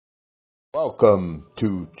Welcome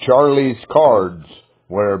to Charlie's Cards,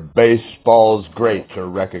 where baseball's greats are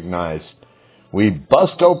recognized. We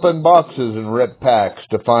bust open boxes and rip packs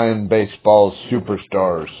to find baseball's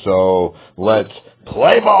superstars, so let's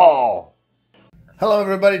play ball! Hello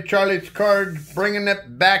everybody, Charlie's Cards, bringing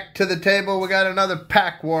it back to the table. We got another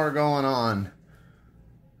pack war going on.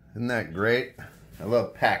 Isn't that great? I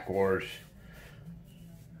love pack wars.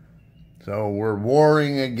 So we're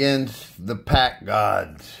warring against the pack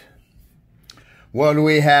gods. What do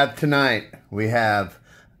we have tonight? We have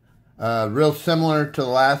real similar to the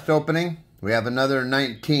last opening. We have another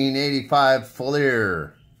 1985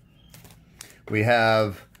 Fleer. We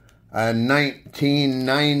have a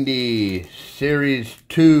 1990 Series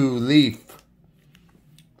 2 Leaf.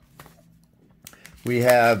 We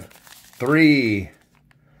have 3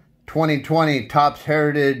 2020 Topps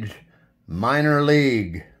Heritage Minor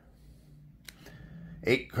League.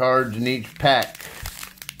 8 cards in each pack.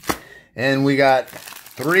 And we got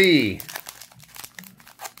 3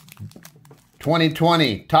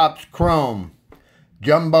 2020 Topps Chrome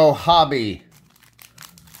Jumbo Hobby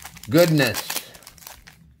Goodness.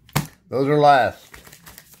 Those are last.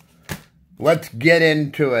 Let's get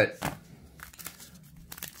into it.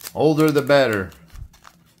 Older the better.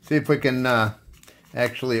 See if we can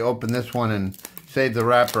actually open this one and save the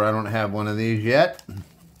wrapper. I don't have one of these yet.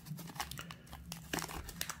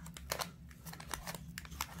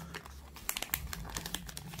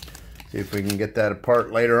 See if we can get that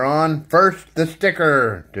apart later on. First, the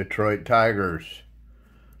sticker. Detroit Tigers.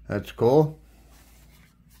 That's cool.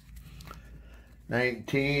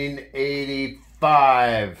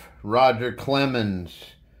 1985. Roger Clemens.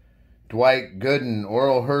 Dwight Gooden.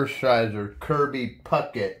 Orel Hershiser. Kirby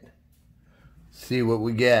Puckett. See what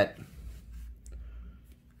we get.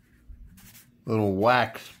 Little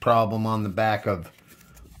wax problem on the back of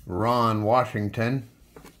Ron Washington.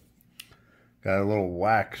 Got a little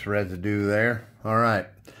wax residue there. All right,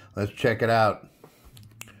 let's check it out.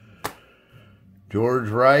 George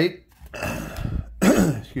Wright.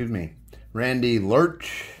 Excuse me. Randy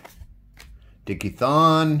Lurch. Dickie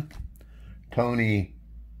Thon. Tony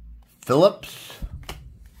Phillips.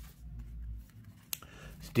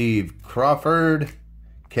 Steve Crawford.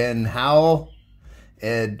 Ken Howell.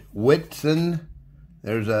 Ed Whitson.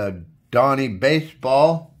 There's a Donnie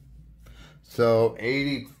Baseball. So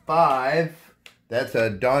 85. That's a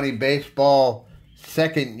Donnie Baseball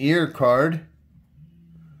second year card.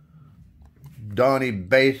 Donnie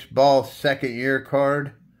Baseball second year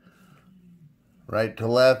card. Right to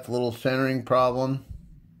left, little centering problem.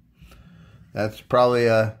 That's probably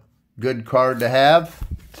a good card to have.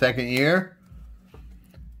 Second year.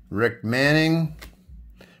 Rick Manning.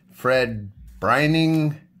 Fred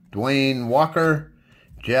Brining. Dwayne Walker.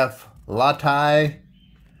 Jeff Lottie.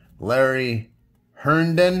 Larry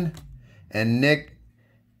Herndon. And Nick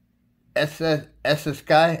Esesky.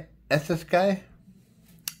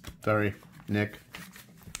 Sorry, Nick.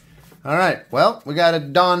 All right, well, we got a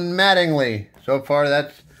Don Mattingly. So far,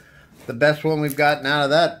 that's the best one we've gotten out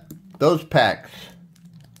of those packs.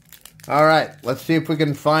 All right, let's see if we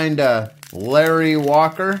can find a Larry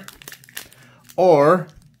Walker or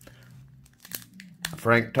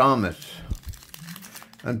Frank Thomas.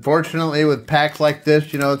 Unfortunately, with packs like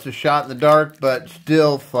this, you know, it's a shot in the dark, but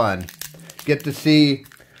still fun. Get to see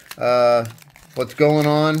what's going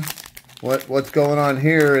on. What's going on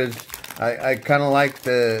here is I kind of like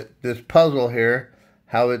this puzzle here,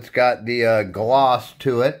 how it's got the gloss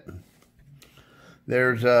to it.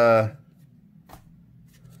 There's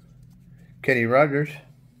Kenny Rogers.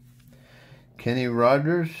 Kenny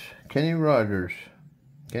Rogers. Kenny Rogers.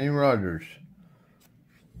 Kenny Rogers.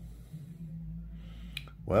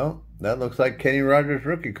 Well, that looks like Kenny Rogers'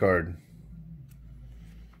 rookie card.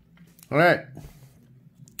 All right.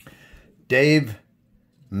 Dave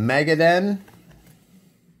Magadan.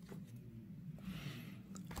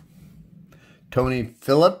 Tony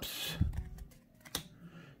Phillips.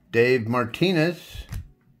 Dave Martinez.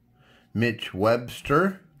 Mitch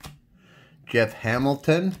Webster. Jeff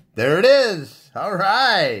Hamilton. There it is. All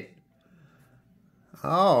right.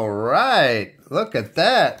 All right. Look at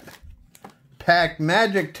that. Pack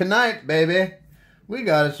magic tonight, baby. We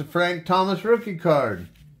got us a Frank Thomas rookie card.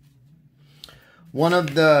 One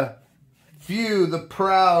of the few, the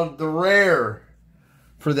proud, the rare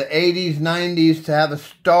for the 80s, 90s to have a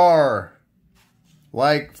star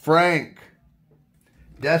like Frank.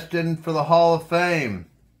 Destined for the Hall of Fame.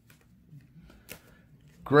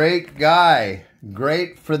 Great guy.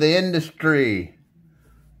 Great for the industry.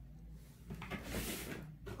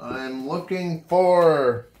 I'm looking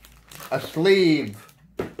for a sleeve.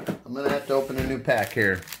 I'm going to have to open a new pack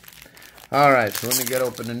here. All right, so let me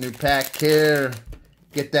open a new pack here.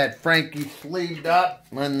 Get that Frankie sleeved up,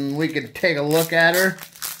 and we can take a look at her.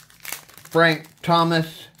 Frank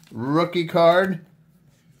Thomas rookie card.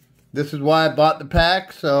 This is why I bought the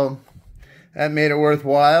pack, so that made it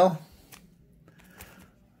worthwhile.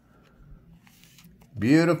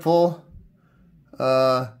 Beautiful.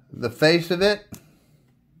 The face of it.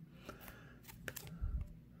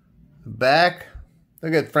 The back.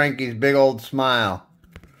 Look at Frankie's big old smile.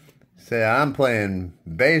 Say, I'm playing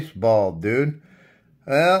baseball, dude.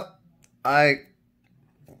 Well, hard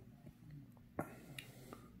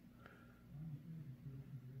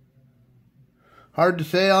to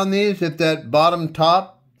say on these if that bottom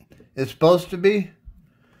top is supposed to be.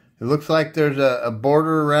 It looks like there's a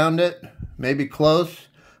border around it, maybe close,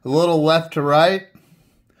 a little left to right.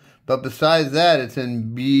 But besides that, it's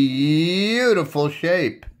in beautiful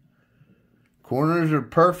shape. Corners are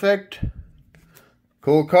perfect.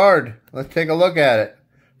 Cool card. Let's take a look at it.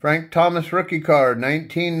 Frank Thomas rookie card,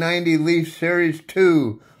 1990 Leaf Series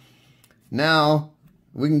 2. Now,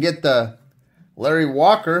 we can get the Larry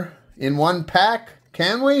Walker in one pack,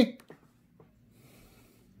 can we?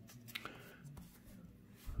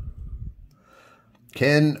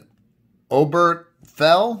 Ken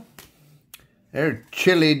Oberthal. There's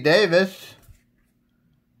Chili Davis.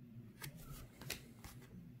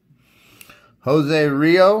 Jose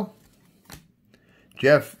Rio.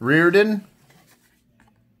 Jeff Reardon.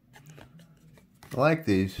 I like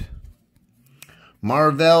these.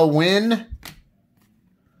 Marvell Wynn.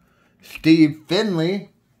 Steve Finley.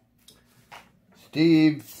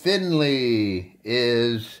 Steve Finley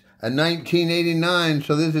is a 1989,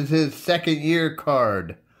 so this is his second year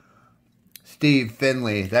card. Steve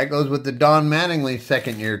Finley. That goes with the Don Mattingly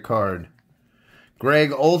second year card.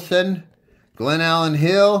 Greg Olson, Glenn Allen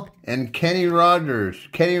Hill, and Kenny Rogers.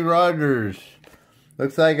 Kenny Rogers.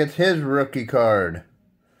 Looks like it's his rookie card.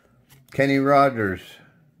 Kenny Rogers.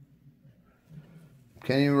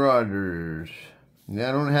 Kenny Rogers. Yeah,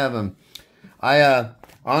 I don't have him.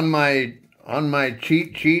 On my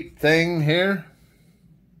cheat sheet thing here,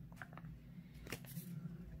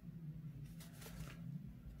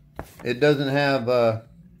 it doesn't have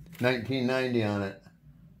 1990 on it.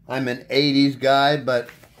 I'm an 80s guy, but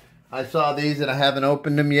I saw these and I haven't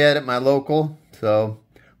opened them yet at my local, so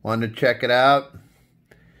wanted to check it out.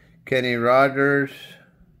 Kenny Rogers.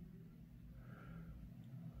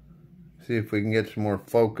 See if we can get some more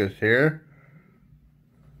focus here.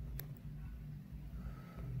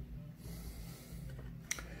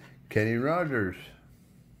 Kenny Rogers.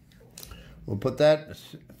 We'll put that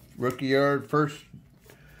rookie yard first.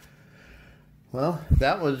 Well,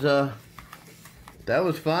 that was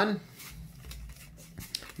fun.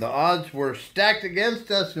 The odds were stacked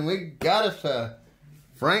against us, and we got us a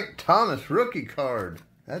Frank Thomas rookie card.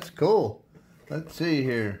 That's cool. Let's see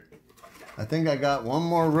here. I think I got one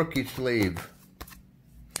more rookie sleeve.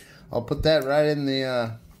 I'll put that right in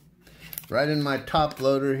the right in my top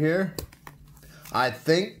loader here. I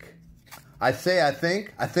say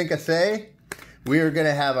we are going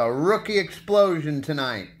to have a rookie explosion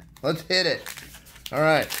tonight. Let's hit it. All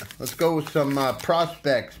right, let's go with some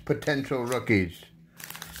prospects, potential rookies.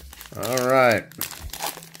 All right.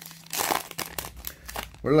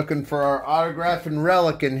 We're looking for our autograph and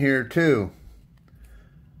relic in here too.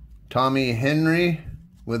 Tommy Henry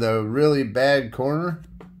with a really bad corner.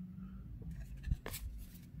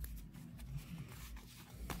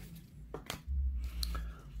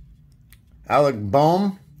 Alec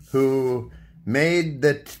Bohm, who made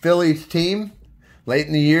the Phillies team late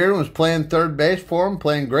in the year and was playing third base for him,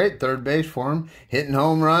 playing great third base for him, hitting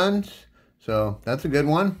home runs. So that's a good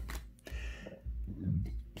one.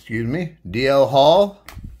 Excuse me. D.L. Hall.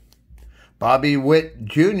 Bobby Witt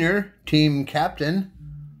Jr., team captain.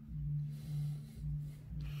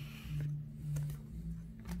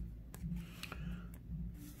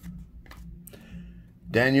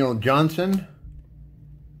 Daniel Johnson.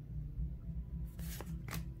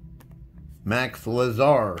 Max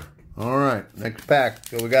Lazar. All right, next pack.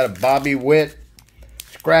 So we got a Bobby Witt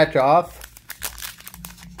scratch off.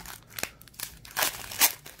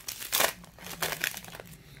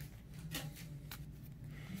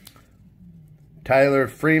 Tyler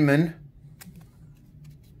Freeman.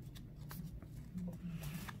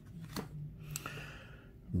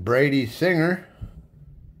 Brady Singer.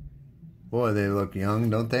 Boy, they look young,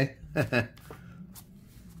 don't they?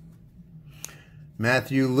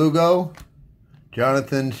 Matthew Lugo.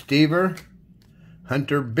 Jonathan Stever.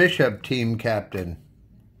 Hunter Bishop, team captain.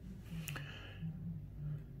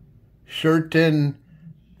 Sherton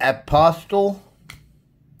Apostle.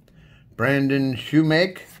 Brandon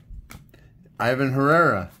Shoemake. Ivan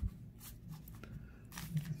Herrera.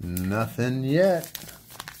 Nothing yet.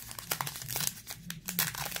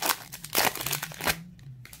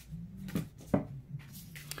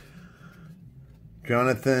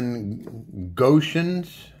 Jonathan Goshens,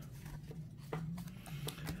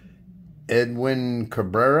 Edwin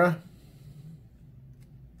Cabrera,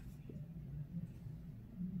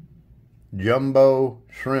 Jumbo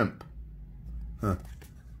Shrimp,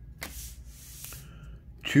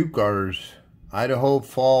 Chukars, Idaho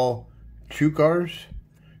Fall Chukars,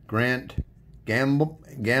 Grant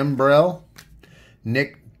Gambrell,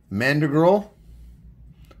 Nick Mandergirl,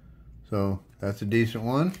 so that's a decent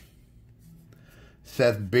one.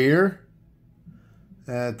 Seth Beer,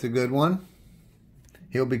 that's a good one.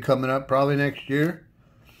 He'll be coming up probably next year.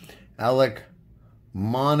 Alec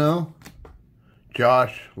Mono,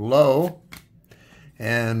 Josh Lowe,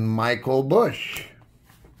 and Michael Bush.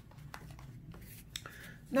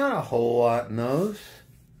 Not a whole lot in those.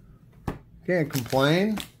 Can't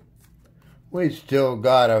complain. We still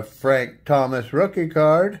got a Frank Thomas rookie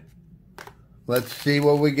card. Let's see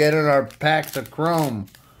what we get in our packs of chrome.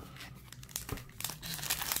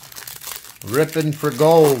 Ripping for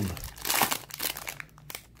gold.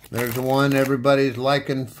 There's one everybody's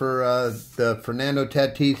liking for the Fernando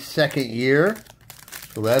Tatis second year.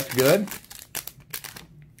 So that's good.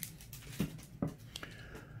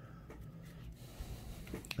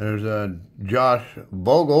 There's a Josh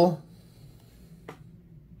Vogel.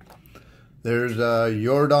 There's a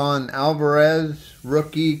Yordan Alvarez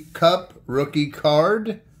Rookie Cup rookie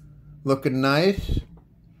card. Looking nice.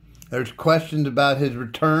 There's questions about his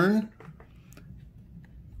return.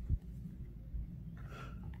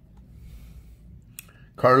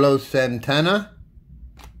 Carlos Santana,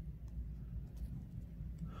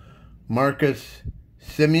 Marcus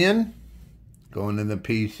Semien, going in the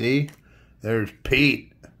PC. There's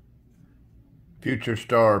Pete, future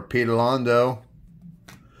star Pete Alonso.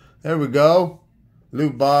 There we go.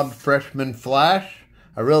 Lou Bob Freshman Flash.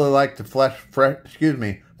 I really like the Freshman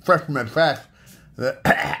Flash.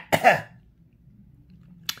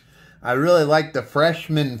 I really like the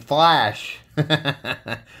Freshman Flash.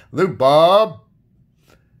 Lou Bob.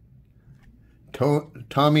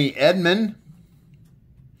 Tommy Edman,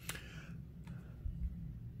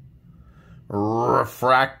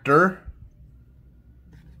 Refractor,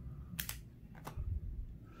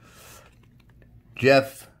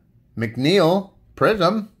 Jeff McNeil,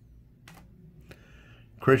 Prism,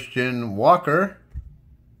 Christian Walker,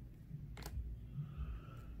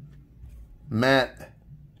 Matt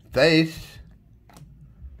Thace,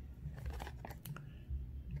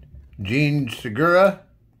 Gene Segura,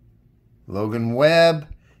 Logan Webb,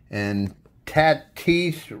 and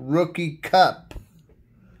Tatis Rookie Cup.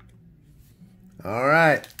 All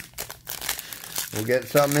right. We'll get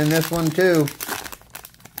something in this one too.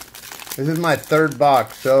 This is my third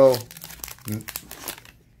box, so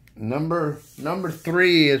number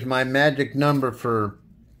 3 is my magic number for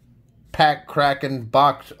pack cracking,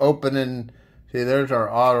 box opening. See, there's our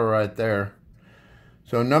auto right there.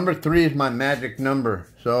 So number 3 is my magic number.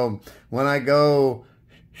 So when I go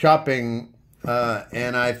shopping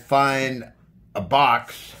and I find a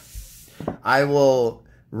box, I will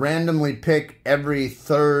randomly pick every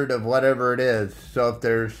third of whatever it is. So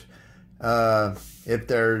if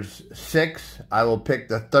there's 6, I will pick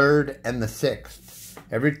the 3rd and the 6th.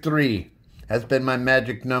 Every 3 has been my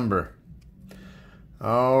magic number.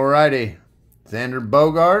 Alrighty, Xander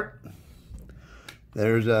Bogart.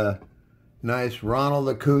 There's a nice Ronald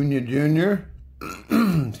Acuna Jr.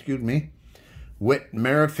 Excuse me. Whit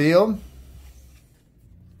Merrifield,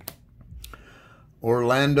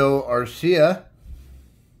 Orlando Arcia,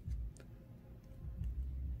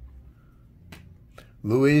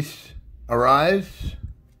 Luis Ariz. Is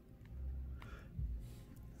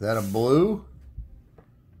that a blue?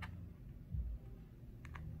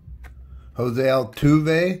 Jose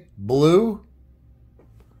Altuve, blue.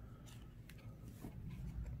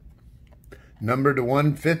 Number to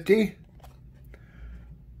 150.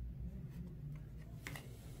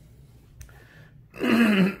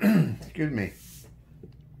 Excuse me.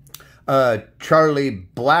 Charlie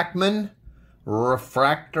Blackmon,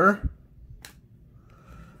 refractor.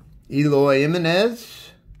 Eloy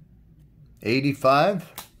Jimenez,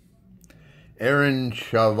 85. Aaron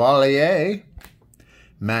Chevalier,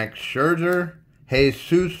 Max Scherzer,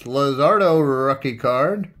 Jesus Luzardo rookie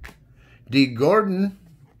card, D. Gordon,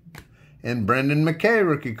 and Brendan McKay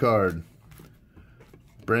rookie card.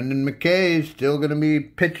 Brendan McKay is still going to be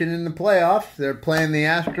pitching in the playoffs. They're playing the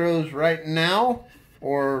Astros right now,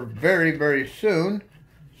 or very, very soon.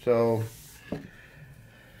 So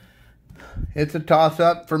it's a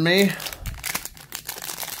toss-up for me.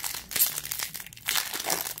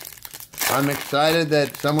 I'm excited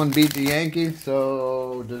that someone beat the Yankees.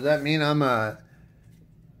 So does that mean I'm a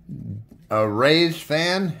Rays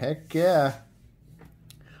fan? Heck yeah.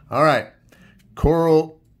 All right.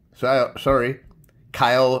 Kyle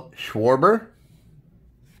Schwarber.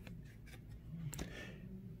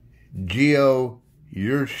 Gio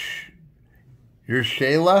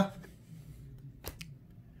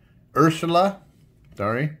Ursula.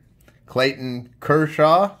 Clayton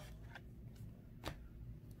Kershaw.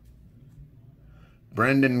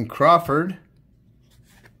 Brendan Crawford.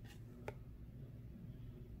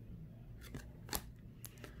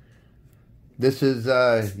 This is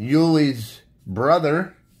Yuli's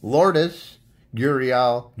brother, Lourdes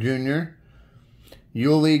Gurriel Jr.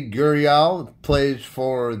 Yuli Gurriel plays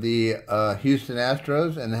for the Houston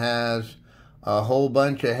Astros and has a whole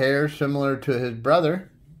bunch of hair similar to his brother.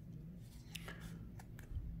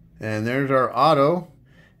 And there's our auto,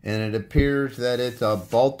 and it appears that it's a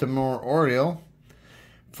Baltimore Oriole.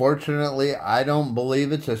 Fortunately, I don't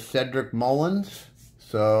believe it's a Cedric Mullins,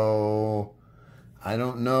 so I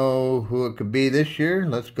don't know who it could be this year.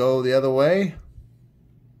 Let's go the other way.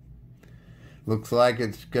 Looks like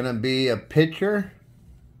it's going to be a pitcher.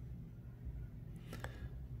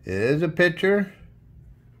 It is a pitcher.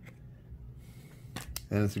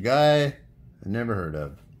 And it's a guy I never heard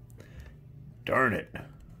of. Darn it.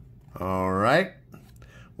 All right.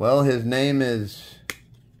 Well, his name is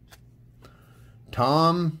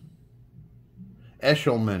Tom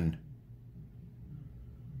Eshelman.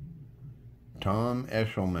 Tom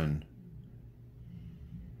Eshelman.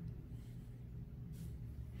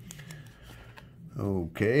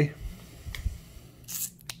 Okay.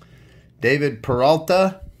 David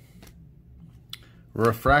Peralta.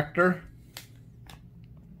 Refractor.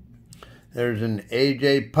 There's an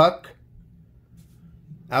AJ Puck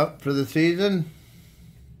out for the season.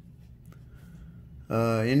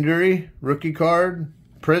 Injury. Rookie card.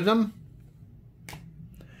 Prism.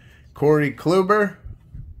 Corey Kluber.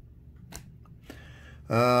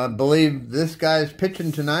 I believe this guy's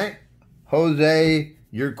pitching tonight. Jose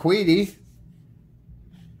Urquidy.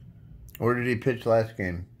 Or did he pitch last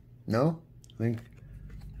game? No? I think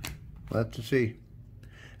we'll have to see.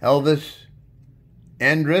 Elvis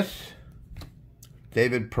Andrus.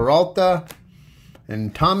 David Peralta.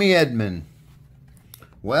 And Tommy Edman.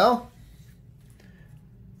 Well,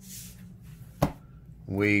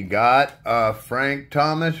 we got a Frank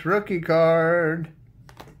Thomas rookie card.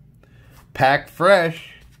 Packed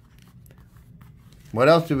fresh. What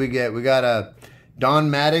else did we get? We got a Don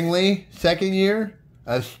Mattingly second year,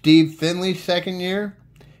 a Steve Finley second year,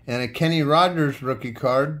 and a Kenny Rogers rookie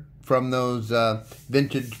card from those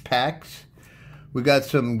vintage packs. We got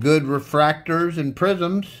some good refractors and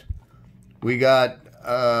prisms. We got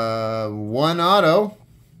one auto.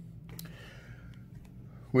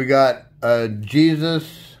 We got a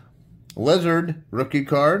Jesus Lizard rookie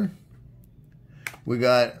card. We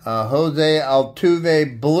got Jose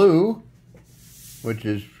Altuve blue, which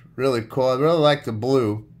is really cool. I really like the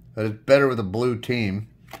blue, but it's better with a blue team,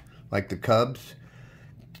 like the Cubs.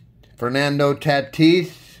 Fernando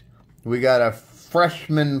Tatis. We got a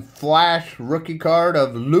freshman flash rookie card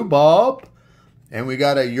of Lubob. And we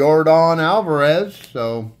got a Yordan Alvarez.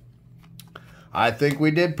 So I think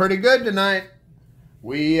we did pretty good tonight.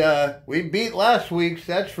 We beat last week's,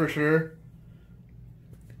 that's for sure.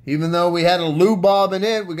 Even though we had a Lubob in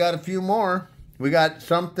it, we got a few more. We got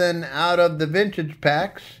something out of the vintage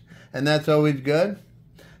packs, and that's always good.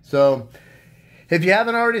 So, if you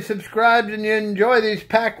haven't already subscribed and you enjoy these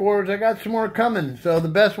pack wars, I got some more coming. So, the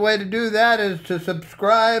best way to do that is to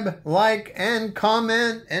subscribe, like, and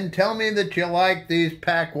comment, and tell me that you like these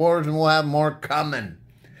pack wars, and we'll have more coming.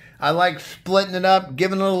 I like splitting it up,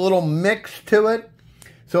 giving it a little mix to it.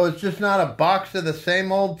 So, it's just not a box of the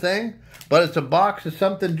same old thing, but it's a box of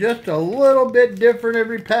something just a little bit different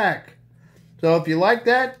every pack. So if you like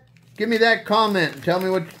that, give me that comment and tell me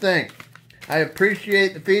what you think. I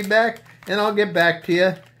appreciate the feedback, and I'll get back to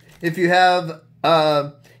you. If you have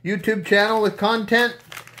a YouTube channel with content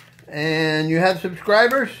and you have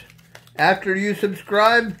subscribers, after you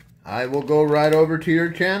subscribe, I will go right over to your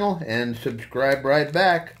channel and subscribe right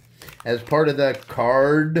back as part of the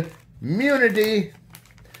card community.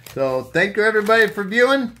 So thank you everybody for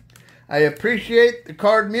viewing. I appreciate the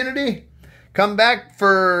card community. Come back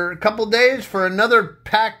for a couple days for another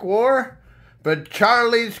pack war. But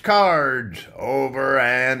Charlie's Cards, over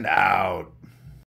and out.